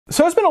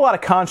So there's been a lot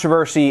of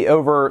controversy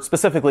over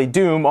specifically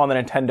Doom on the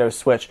Nintendo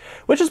Switch,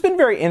 which has been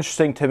very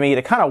interesting to me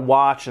to kind of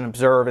watch and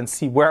observe and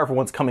see where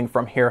everyone's coming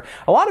from here.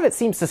 A lot of it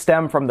seems to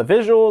stem from the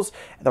visuals,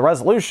 the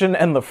resolution,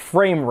 and the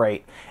frame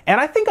rate.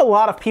 And I think a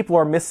lot of people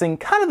are missing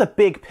kind of the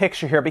big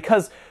picture here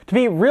because, to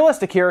be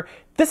realistic here,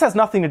 this has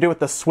nothing to do with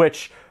the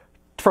Switch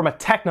from a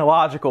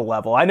technological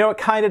level. I know it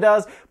kind of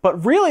does,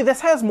 but really this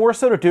has more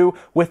so to do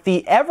with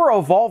the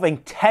ever-evolving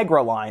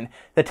Tegra line.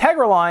 The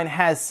Tegra line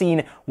has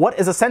seen what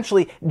is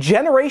essentially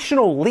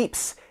generational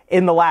leaps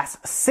in the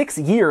last 6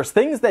 years,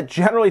 things that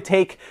generally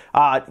take,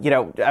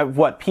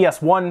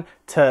 PS1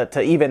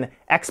 to even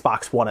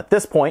Xbox One at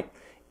this point.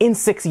 In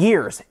 6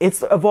 years.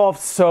 It's evolved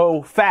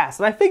so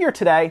fast. And I figure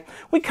today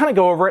we kind of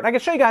go over it and I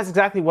can show you guys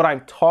exactly what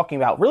I'm talking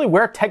about, really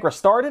where Tegra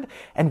started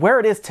and where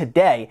it is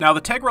today. Now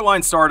the Tegra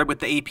line started with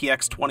the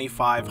APX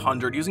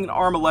 2500 using an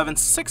ARM11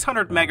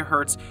 600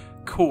 MHz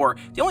core.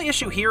 The only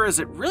issue here is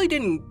it really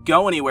didn't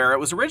go anywhere. It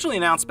was originally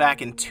announced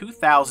back in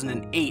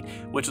 2008,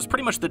 which was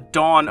pretty much the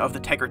dawn of the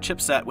Tegra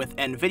chipset, with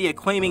Nvidia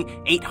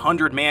claiming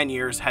 800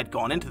 man-years had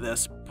gone into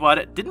this, but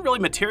it didn't really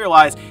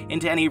materialize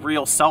into any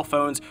real cell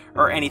phones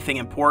or anything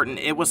important.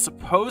 It was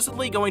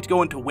supposedly going to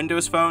go into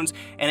Windows phones,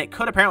 and it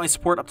could apparently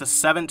support up to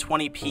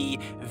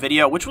 720p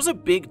video, which was a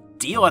big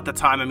deal at the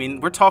time. I mean,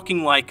 we're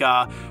talking like,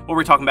 what were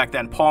we talking back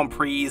then? Palm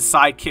Pre's,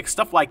 Sidekick,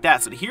 stuff like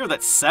that. So to hear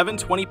that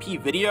 720p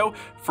video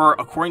for,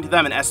 according to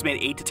them, an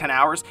estimated 8 to 10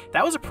 hours,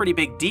 that was a pretty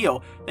big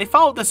deal. They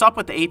followed this up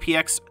with the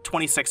APX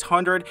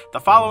 2600 the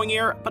following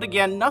year, but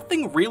again,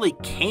 nothing really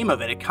came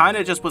of it. It kind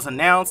of just was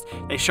announced,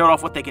 they showed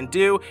off what they can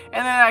do,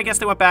 and then I guess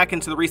they went back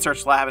into the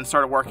research lab and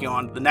started working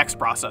on the next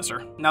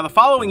processor. Now the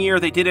following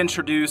year, they did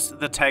introduce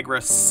the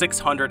Tegra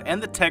 600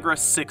 and the Tegra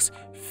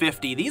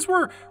 650. These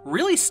were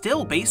really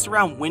still based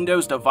around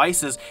Windows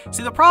devices.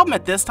 See, the problem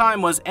at this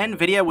time was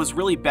Nvidia was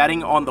really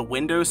betting on the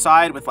Windows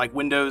side with like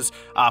Windows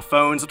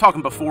phones. I'm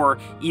talking before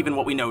even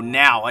what we know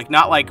now, like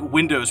not like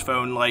Windows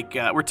Phone, like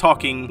we're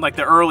talking like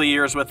the early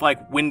years with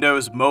like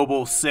Windows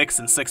Mobile 6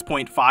 and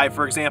 6.5,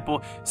 for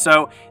example.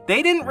 So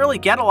they didn't really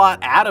get a lot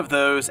out of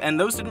those, and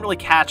those didn't really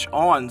catch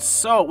on.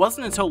 So it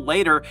wasn't until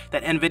later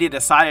that Nvidia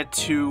decided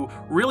to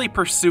really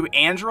pursue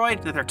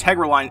Android that their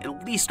Tegra line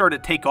at least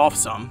started to take off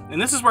some. And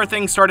this is where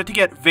things started to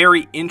get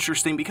very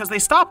interesting because they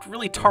stopped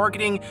really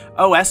targeting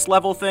OS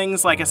level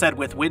things, like I said,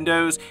 with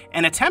Windows,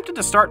 and attempted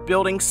to start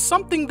building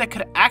something that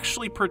could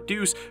actually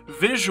produce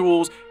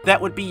visuals that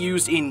would be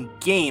used in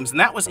games, and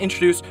that was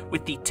introduced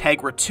with the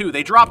Tegra 2.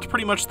 They dropped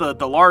pretty much the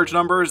large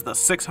numbers, the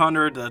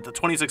 600, the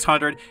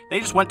 2600, they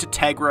just went to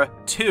Tegra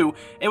 2.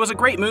 It was a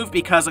great move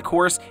because, of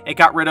course, it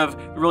got rid of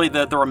really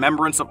the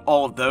remembrance of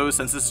all of those,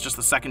 since this is just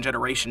the second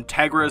generation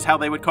Tegra is how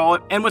they would call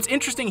it. And what's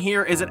interesting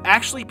here is it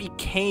actually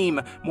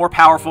became more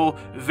powerful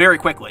very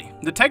quickly.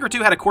 The Tegra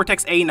 2 had a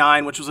Cortex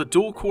A9, which was a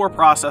dual-core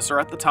processor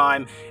at the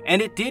time,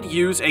 and it did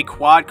use a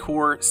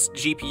quad-core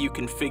GPU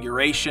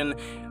configuration.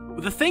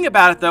 The thing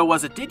about it, though,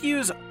 was it did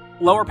use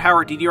lower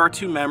power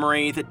DDR2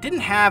 memory that didn't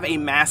have a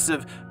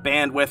massive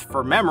bandwidth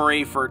for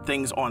memory for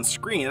things on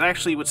screen. It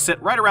actually would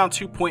sit right around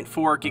 2.4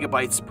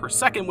 gigabytes per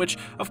second, which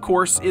of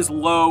course is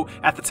low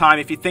at the time.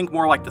 If you think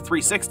more like the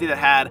 360 that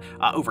had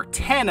over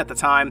 10 at the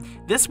time,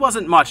 this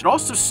wasn't much. It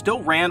also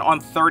still ran on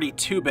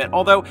 32-bit,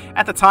 although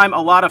at the time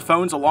a lot of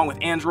phones along with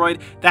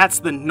Android, that's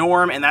the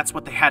norm and that's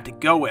what they had to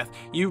go with.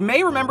 You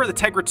may remember the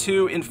Tegra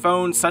 2 in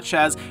phones such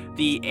as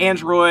the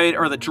Android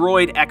or the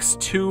Droid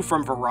X2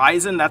 from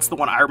Verizon. That's the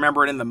one I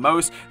remember it in the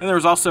most. And there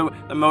was also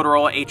the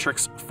Motorola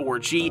Atrix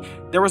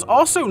 4G. There was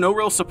also no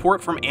real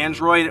support from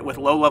Android with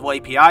low-level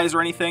APIs or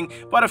anything,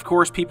 but of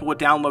course people would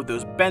download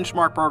those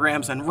benchmark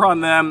programs and run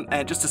them,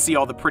 and just to see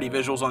all the pretty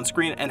visuals on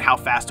screen and how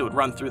fast it would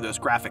run through those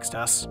graphics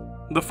tests.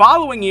 The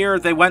following year,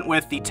 they went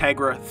with the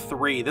Tegra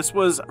 3. This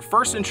was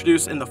first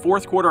introduced in the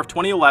fourth quarter of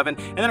 2011,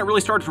 and then it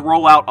really started to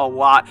roll out a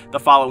lot the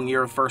following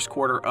year, first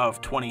quarter of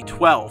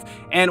 2012.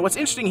 And what's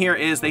interesting here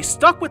is they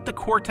stuck with the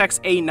Cortex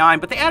A9,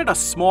 but they added a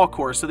small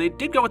core, so they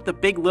did go with the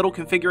big little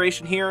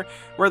configuration here,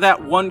 where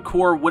that one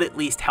core would at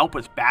least help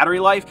with battery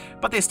life,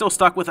 but they still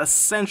stuck with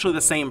essentially the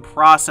same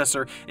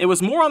processor. It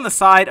was more on the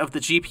side of the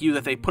GPU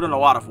that they put in a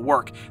lot of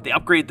work. They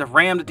upgraded the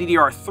RAM to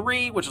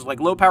DDR3, which is like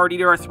low-power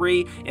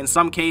DDR3 in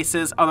some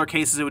cases. Other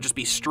cases it would just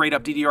be straight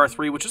up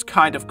DDR3, which is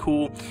kind of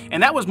cool,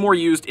 and that was more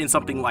used in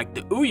something like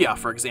the Ouya,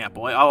 for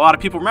example. A lot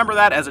of people remember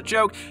that as a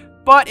joke,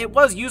 but it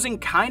was using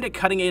kind of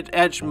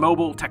cutting-edge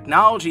mobile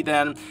technology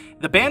then.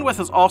 The bandwidth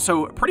has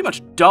also pretty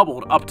much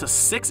doubled up to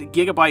 6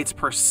 gigabytes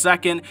per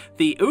second.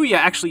 The Ouya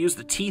actually used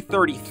the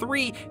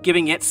T33,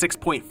 giving it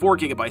 6.4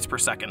 gigabytes per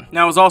second.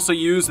 Now, it was also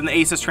used in the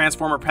Asus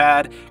Transformer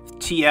Pad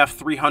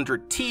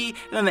TF300T,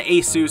 and then the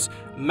Asus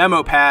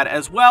Memo Pad,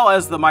 as well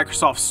as the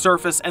Microsoft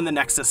Surface and the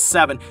Nexus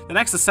 7. The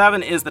Nexus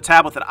 7 is the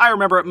tablet that I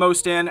remember it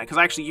most in, because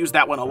I actually used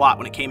that one a lot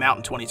when it came out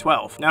in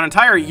 2012. Now, an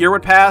entire year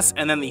would pass,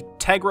 and then the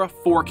Tegra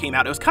 4 came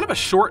out. It was kind of a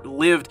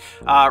short-lived,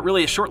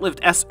 really a short-lived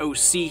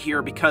SoC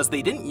here, because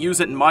they didn't use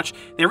it much.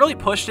 They really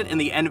pushed it in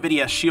the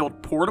Nvidia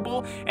Shield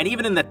Portable, and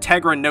even in the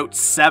Tegra Note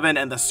 7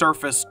 and the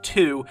Surface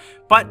 2,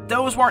 but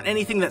those weren't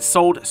anything that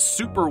sold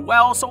super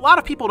well, so a lot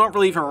of people don't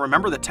really even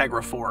remember the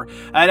Tegra 4.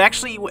 It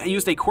actually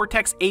used a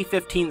Cortex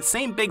A15,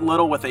 same big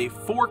little, with a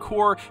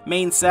 4-core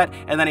main set,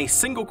 and then a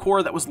single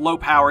core that was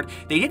low-powered.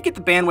 They did get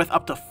the bandwidth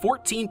up to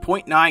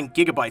 14.9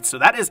 gigabytes, so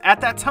that is, at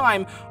that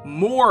time,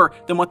 more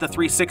than what the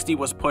 360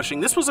 was pushing.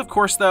 This was, of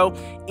course, though,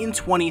 in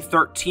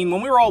 2013,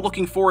 when we were all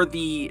looking for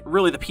the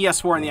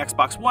PS4 and the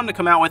Xbox One to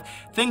come out with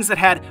things that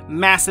had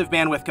massive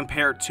bandwidth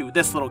compared to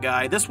this little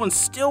guy. This one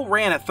still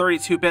ran at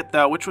 32-bit,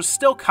 though, which was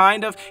still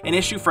kind of an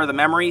issue for the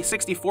memory.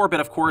 64-bit,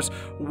 of course,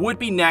 would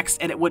be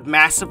next, and it would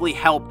massively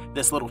help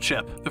this little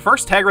chip. The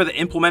first Tegra that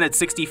implemented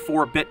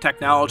 64-bit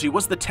technology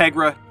was the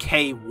Tegra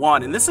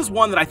K1, and this is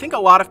one that I think a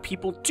lot of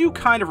people do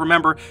kind of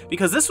remember,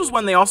 because this was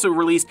when they also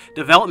released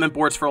development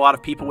boards for a lot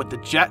of people with the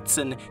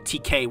Jetson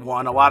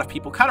TK1. A lot of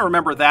people kind of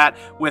remember that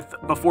with,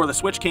 before the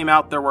Switch came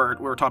out, we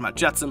were talking about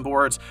Jetson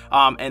boards,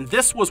 and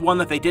this was one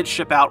that they did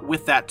ship out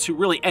with that to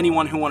really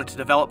anyone who wanted to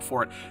develop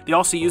for it. They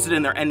also used it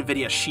in their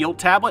Nvidia Shield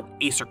tablet,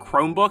 Acer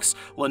Chromebooks,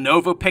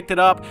 Lenovo picked it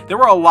up. There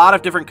were a lot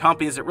of different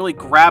companies that really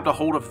grabbed a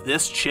hold of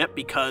this chip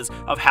because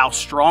of how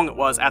strong it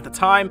was at the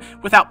time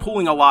without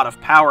pulling a lot of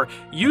power.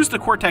 Used the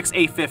Cortex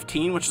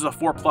A15, which is a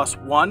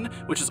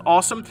 4+1, which is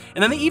awesome,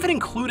 and then they even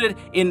included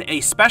in a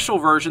special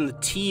version, the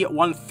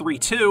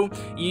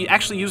T132, you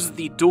actually uses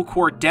the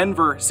dual-core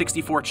Denver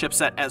 64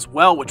 chipset as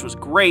well, which was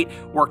great,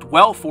 worked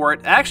well for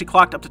it. It actually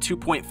clocked up to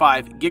 2.5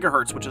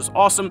 gigahertz, which is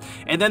awesome,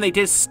 and then they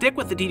did stick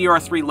with the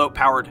DDR3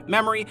 low-powered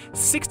memory,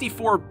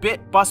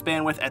 64-bit bus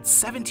bandwidth at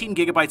 17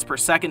 gigabytes per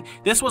second.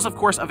 This was, of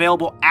course,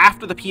 available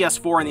after the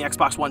PS4 and the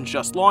Xbox One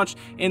just launched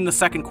in the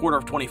second quarter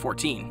of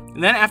 2014.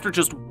 And then after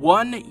just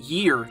 1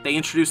 year, they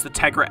introduced the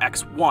Tegra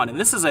X1, and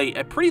this is a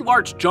pretty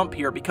large jump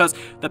here because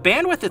the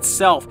bandwidth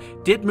itself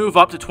did move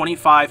up to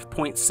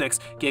 25.6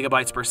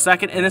 gigabytes per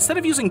second, and instead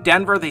of using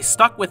Denver, they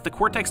stuck with the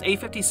Cortex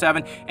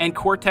A57 and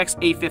Cortex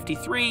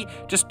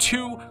A53, just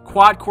two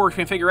quad-core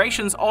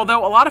configurations,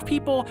 although a lot of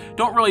people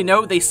don't really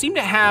know, they seem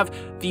to have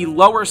the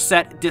lower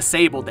set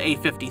disabled, the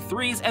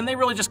A53s, and they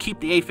really just keep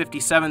the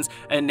A57s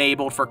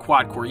enabled for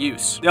quad-core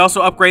use. They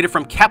also upgraded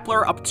from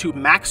Kepler up to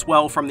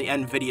Maxwell from the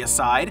Nvidia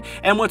side,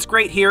 and what's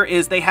great here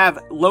is they have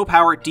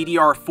low-power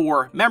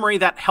DDR4 memory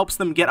that helps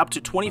them get up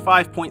to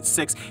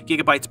 25.6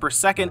 gigabytes per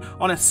second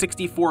on a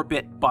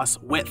 64-bit bus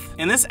width.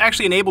 And this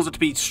actually enables it to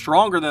be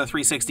stronger than the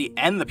 360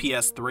 and the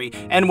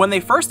PS3, and when they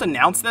first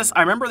announced this,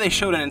 I remember they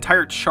showed an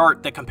entire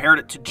chart that compared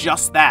it to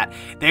just that.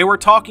 They were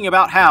talking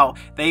about how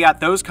they got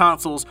those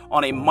consoles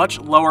on a much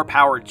lower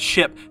powered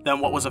chip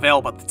than what was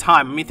available at the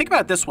time. I mean, think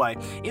about it this way.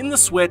 In the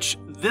Switch,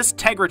 this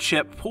Tegra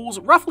chip pulls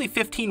roughly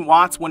 15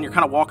 watts when you're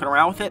kind of walking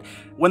around with it.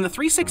 When the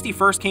 360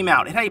 first came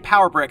out, it had a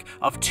power brick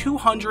of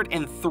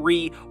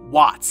 203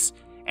 watts.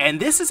 And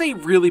this is a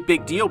really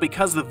big deal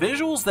because the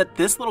visuals that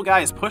this little guy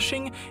is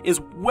pushing is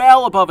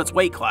well above its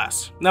weight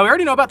class. Now, we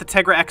already know about the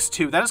Tegra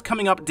X2. That is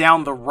coming up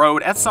down the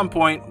road at some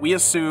point, we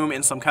assume,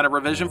 in some kind of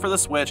revision for the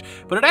Switch,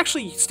 but it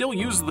actually still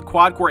uses the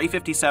quad-core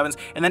A57s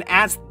and then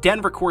adds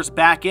Denver cores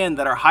back in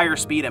that are higher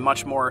speed and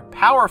much more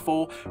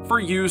powerful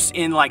for use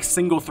in like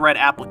single-thread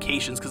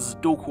applications because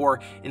it's dual-core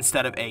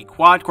instead of a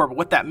quad-core. But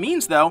what that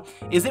means, though,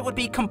 is it would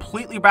be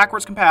completely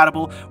backwards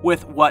compatible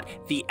with what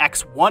the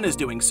X1 is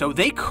doing. So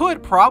they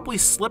could probably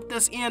slip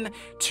this in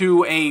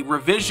to a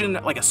revision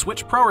like a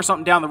Switch Pro or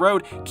something down the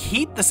road,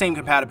 keep the same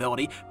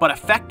compatibility, but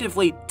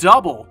effectively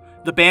double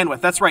the bandwidth.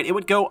 That's right, it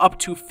would go up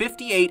to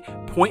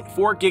 58.4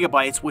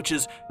 gigabytes, which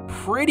is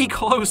pretty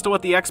close to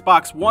what the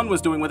Xbox One was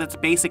doing with its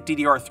basic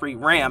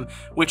DDR3 RAM,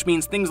 which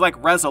means things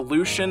like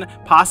resolution,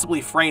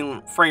 possibly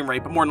frame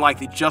rate, but more than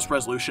likely just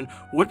resolution,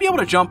 would be able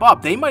to jump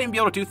up. They might even be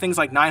able to do things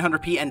like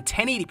 900p and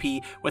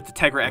 1080p with the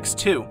Tegra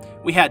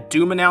X2. We had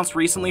Doom announced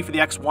recently for the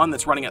X1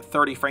 that's running at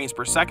 30 frames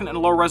per second and a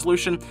lower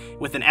resolution.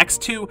 With an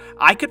X2,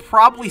 I could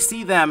probably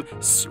see them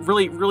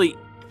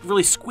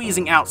really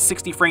squeezing out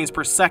 60 frames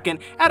per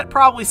second at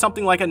probably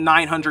something like a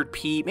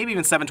 900p, maybe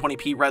even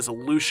 720p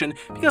resolution,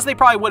 because they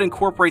probably would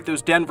incorporate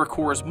those Denver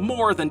cores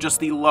more than just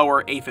the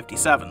lower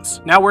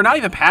A57s. Now, we're not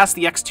even past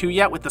the X2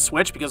 yet with the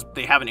Switch because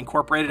they haven't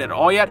incorporated it at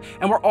all yet,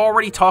 and we're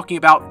already talking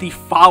about the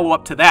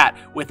follow-up to that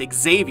with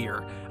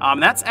Xavier.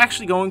 That's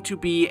actually going to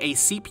be a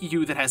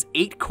CPU that has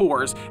 8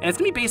 cores, and it's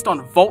going to be based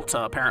on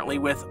Volta, apparently,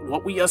 with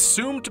what we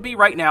assume to be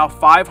right now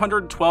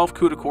 512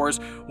 CUDA cores,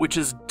 which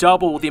is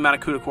double the amount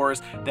of CUDA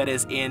cores that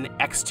is in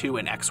X2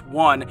 and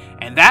X1,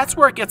 and that's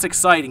where it gets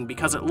exciting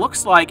because it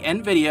looks like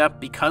Nvidia,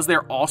 because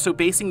they're also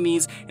basing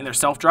these in their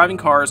self-driving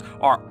cars,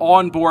 are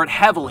on board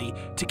heavily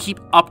to keep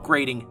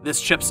upgrading this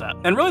chipset.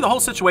 And really the whole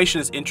situation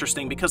is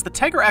interesting because the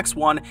Tegra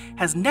X1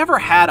 has never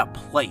had a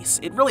place.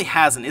 It really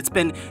hasn't. It's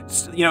been,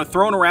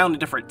 thrown around in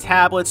different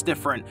tablets,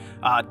 different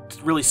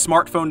really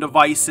smartphone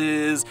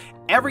devices,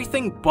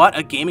 everything but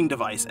a gaming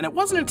device. And it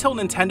wasn't until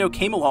Nintendo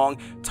came along,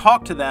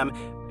 talked to them,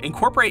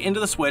 incorporate into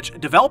the Switch,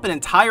 develop an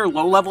entire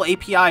low-level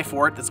API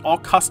for it that's all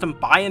custom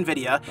by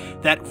Nvidia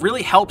that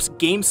really helps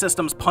game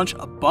systems punch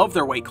above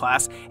their weight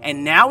class,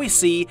 and now we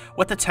see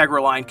what the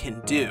Tegra line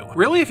can do.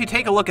 Really, if you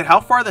take a look at how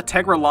far the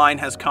Tegra line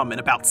has come in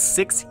about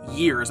 6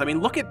 years, I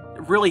mean, look at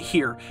really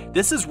here.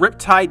 This is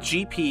Riptide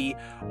GP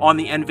on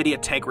the Nvidia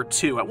Tegra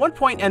 2. At one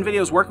point, Nvidia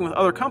was working with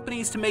other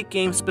companies to make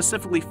games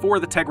specifically for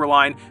the Tegra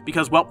line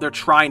because, well, they're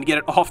trying to get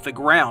it off the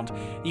ground.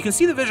 You can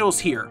see the visuals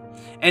here.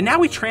 And now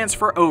we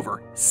transfer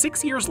over.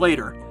 6 years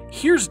later,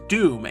 here's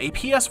Doom, a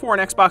PS4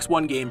 and Xbox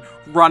One game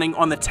running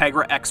on the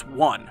Tegra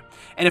X1.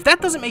 And if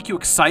that doesn't make you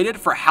excited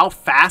for how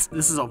fast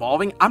this is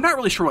evolving, I'm not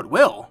really sure what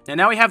will. And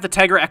now we have the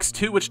Tegra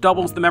X2, which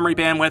doubles the memory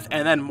bandwidth,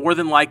 and then more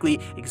than likely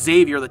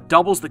Xavier that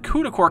doubles the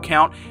CUDA core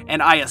count,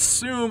 and I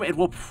assume it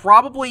will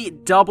probably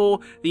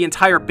double the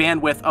entire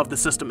bandwidth of the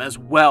system as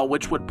well,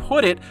 which would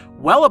put it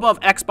well above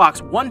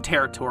Xbox One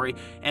territory,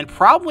 and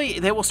probably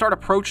they will start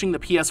approaching the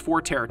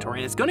PS4 territory.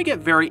 And it's going to get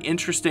very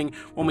interesting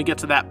when we get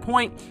to that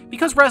point,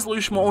 because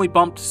resolution will only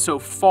bump so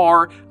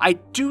far. I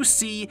do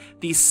see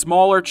these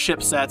smaller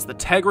chipsets, the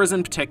Tegras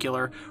in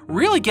particular,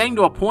 really getting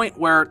to a point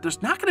where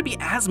there's not going to be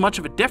as much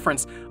of a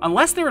difference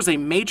unless there is a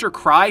major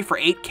cry for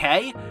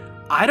 8K.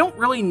 I don't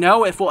really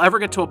know if we'll ever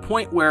get to a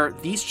point where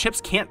these chips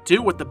can't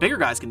do what the bigger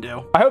guys can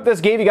do. I hope this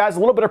gave you guys a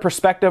little bit of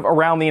perspective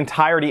around the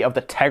entirety of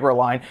the Tegra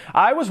line.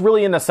 I was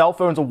really into cell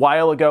phones a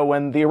while ago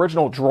when the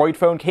original Droid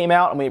phone came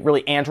out. I mean,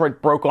 really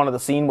Android broke onto the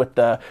scene with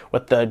the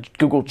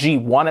Google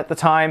G1 at the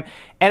time.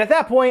 And at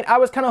that point, I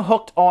was kind of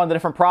hooked on the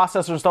different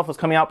processors and stuff that was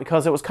coming out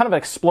because it was kind of an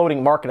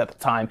exploding market at the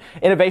time.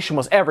 Innovation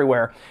was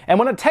everywhere. And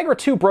when a Tegra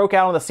 2 broke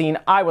out on the scene,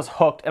 I was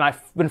hooked, and I've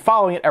been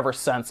following it ever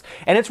since.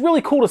 And it's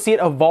really cool to see it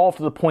evolve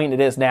to the point it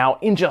is now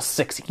in just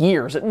 6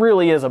 years. It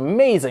really is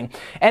amazing.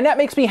 And that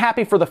makes me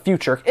happy for the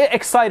future,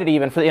 excited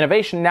even for the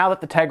innovation now that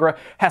the Tegra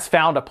has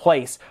found a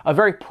place. A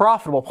very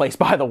profitable place,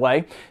 by the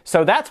way.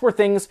 So that's where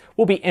things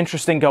will be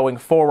interesting going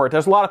forward.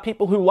 There's a lot of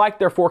people who like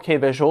their 4K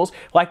visuals,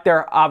 like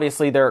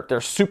obviously their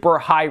super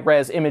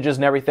high-res images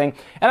and everything,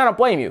 and I don't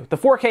blame you. The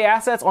 4K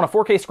assets on a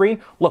 4K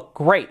screen look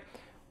great.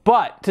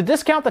 But to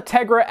discount the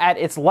Tegra at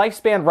its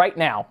lifespan right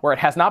now, where it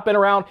has not been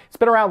around, it's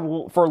been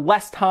around for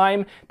less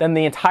time than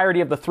the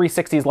entirety of the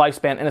 360's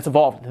lifespan, and it's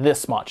evolved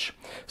this much.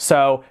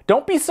 So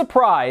don't be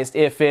surprised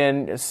if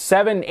in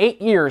 7,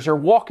 8 years you're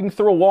walking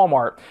through a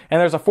Walmart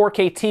and there's a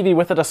 4K TV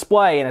with a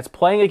display and it's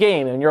playing a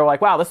game and you're like,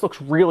 wow, this looks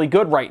really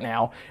good right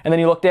now. And then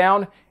you look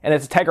down and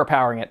it's a Tegra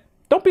powering it.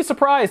 Don't be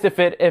surprised if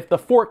the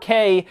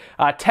 4K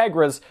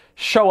Tegras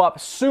show up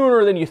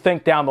sooner than you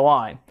think down the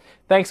line.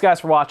 Thanks guys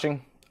for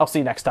watching. I'll see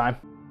you next time.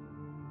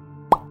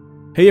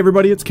 Hey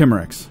everybody, it's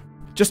Kimmerix.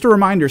 Just a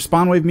reminder,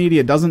 Spawnwave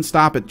Media doesn't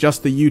stop at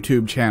just the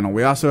YouTube channel.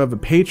 We also have a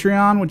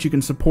Patreon, which you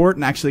can support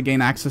and actually gain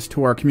access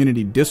to our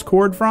community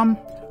Discord from.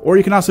 Or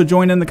you can also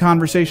join in the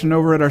conversation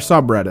over at our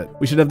subreddit.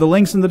 We should have the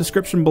links in the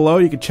description below,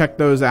 you can check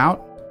those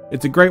out.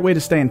 It's a great way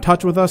to stay in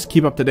touch with us,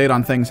 keep up to date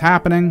on things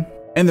happening,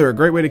 and they're a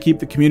great way to keep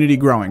the community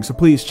growing, so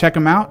please check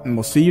them out, and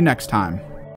we'll see you next time.